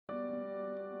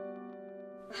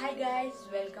Hi guys,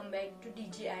 welcome back to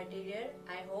DgArterior.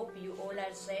 I hope you all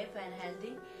are safe and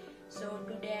healthy. So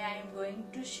today I am going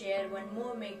to share one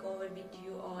more makeover with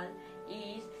you all.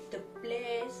 Is the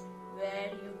place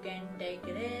where you can take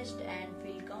rest and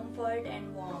feel comfort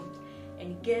and warmth.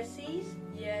 And guess is?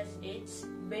 Yes, it's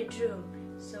bedroom.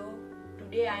 So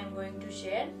today I am going to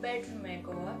share bedroom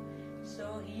makeover.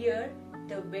 So here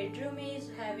the bedroom is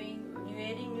having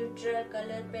very neutral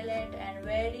color palette and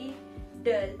very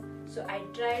dull. So I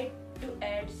tried to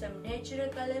add some natural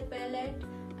color palette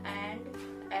and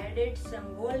added some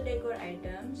wall decor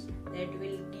items that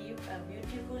will give a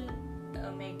beautiful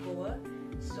makeover.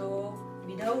 So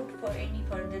without for any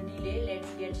further delay,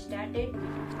 let's get started.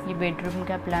 ये bedroom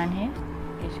का plan है.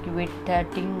 इसकी width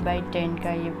 13x10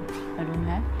 का ये room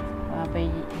है. वहाँ पे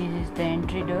this is the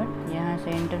entry door. यहाँ से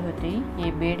एंटर होते ही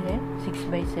ये बेड है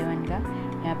 6x7 का.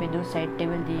 यहाँ पे 2 साइड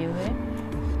टेबल दिए हुए हैं.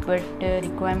 But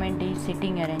requirement is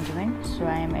sitting arrangement, so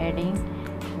I am adding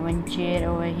one chair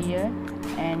over here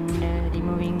and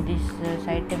removing this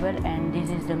side table, and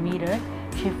this is the mirror,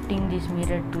 shifting this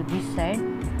mirror to this side,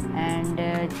 and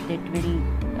that will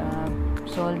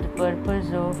solve the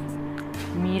purpose of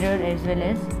mirror as well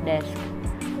as desk.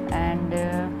 And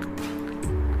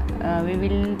we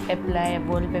will apply a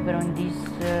wallpaper on this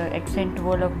accent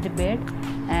wall of the bed,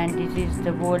 and this is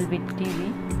the wall with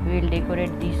TV. We will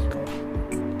decorate this one.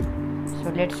 So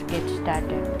let's get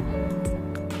started.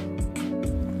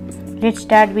 Let's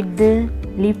start with the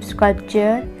lip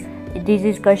sculpture. This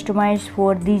is customized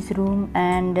for this room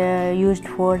and used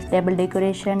for table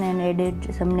decoration, and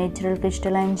added some natural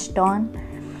crystalline stone,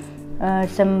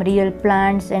 some real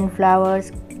plants and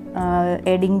flowers,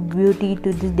 adding beauty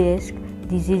to the desk.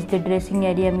 This is the dressing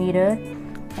area mirror,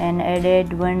 and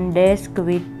added one desk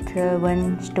with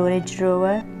one storage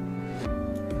drawer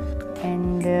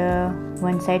and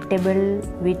one side table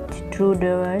with two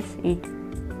drawers. It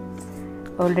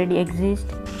already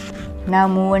exists. Now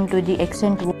move on to the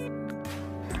accent wall.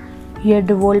 Here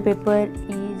the wallpaper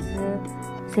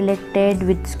is selected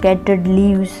with scattered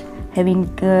leaves having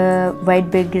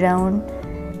white background,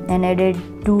 and added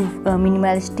two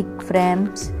minimalistic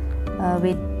frames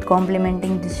with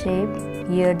complementing the shape.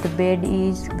 Here the bed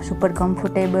is super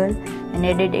comfortable and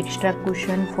added extra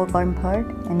cushion for comfort,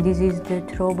 and this is the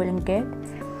throw blanket.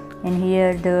 And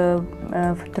here the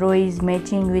throw is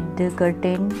matching with the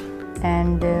curtain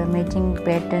and matching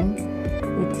pattern.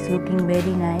 It's looking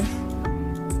very nice.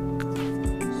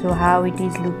 So how it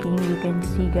is looking, you can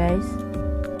see guys.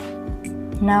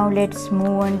 Now let's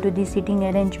move on to the sitting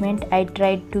arrangement. I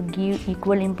tried to give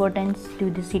equal importance to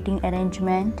the sitting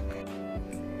arrangement.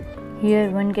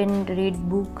 Here one can read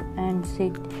book and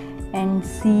sit and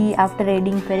see. After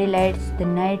adding fairy lights, the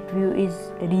night view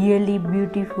is really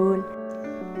beautiful.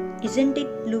 Isn't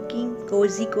it looking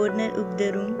cozy corner of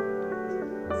the room?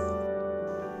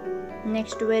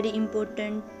 Next very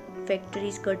important factor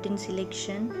is curtain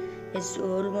selection, as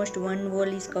almost one wall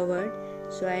is covered.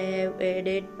 So I have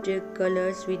added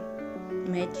colors with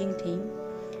matching theme.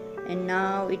 And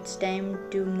now it's time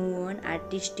to move on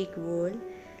artistic wall.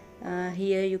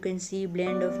 Here you can see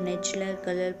blend of natural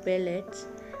color palettes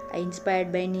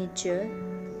inspired by nature,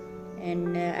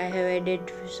 and I have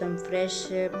added some fresh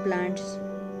plants,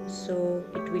 so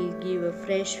it will give a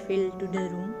fresh feel to the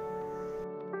room.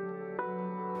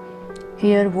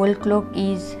 Here wall clock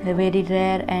is very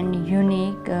rare and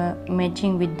unique,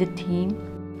 matching with the theme.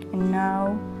 And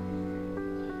now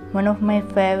one of my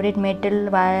favorite metal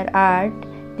wire art.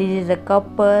 This is a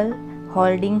couple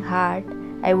holding heart,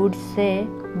 I would say,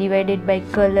 divided by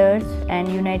colors and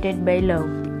united by love.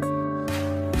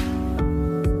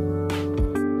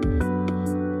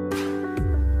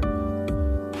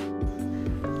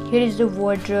 Here is the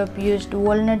wardrobe. Used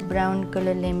walnut brown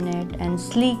color laminate and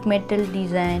sleek metal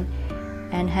design,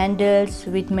 and handles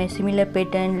with my similar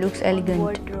pattern, looks elegant.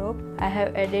 Wardrobe, I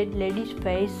have added ladies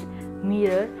face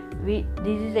mirror.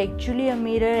 This is actually a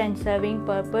mirror and serving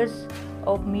purpose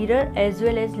of mirror as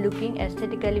well as looking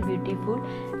aesthetically beautiful,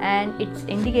 and its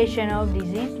indication of this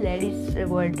is ladies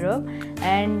wardrobe.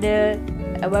 And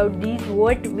about this,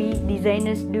 what we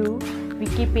designers do, we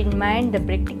keep in mind the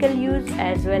practical use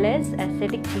as well as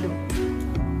aesthetic look.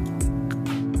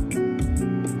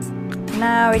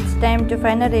 Now it's time to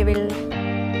final reveal.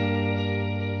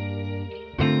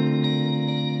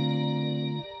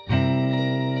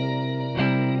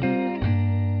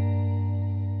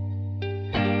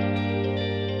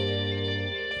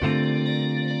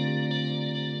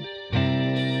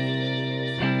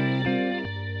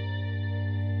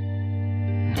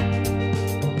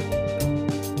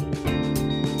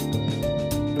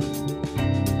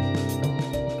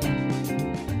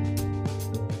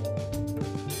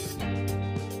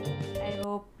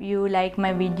 you like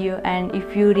my video, and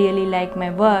if you really like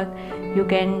my work, you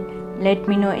can let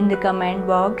me know in the comment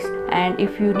box. And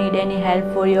if you need any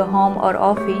help for your home or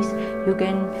office, you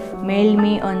can mail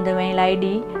me on the mail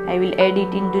ID. I will add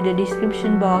it into the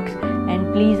description box.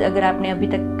 And please, अगर आपने अभी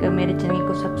तक मेरे channel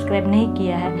को subscribe नहीं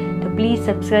किया है तो प्लीज़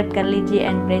सब्सक्राइब कर लीजिए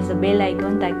and press the bell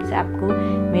icon, ताकि आपको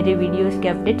मेरे वीडियोस के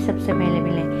अपडेट सबसे पहले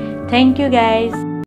मिले। Thank you guys.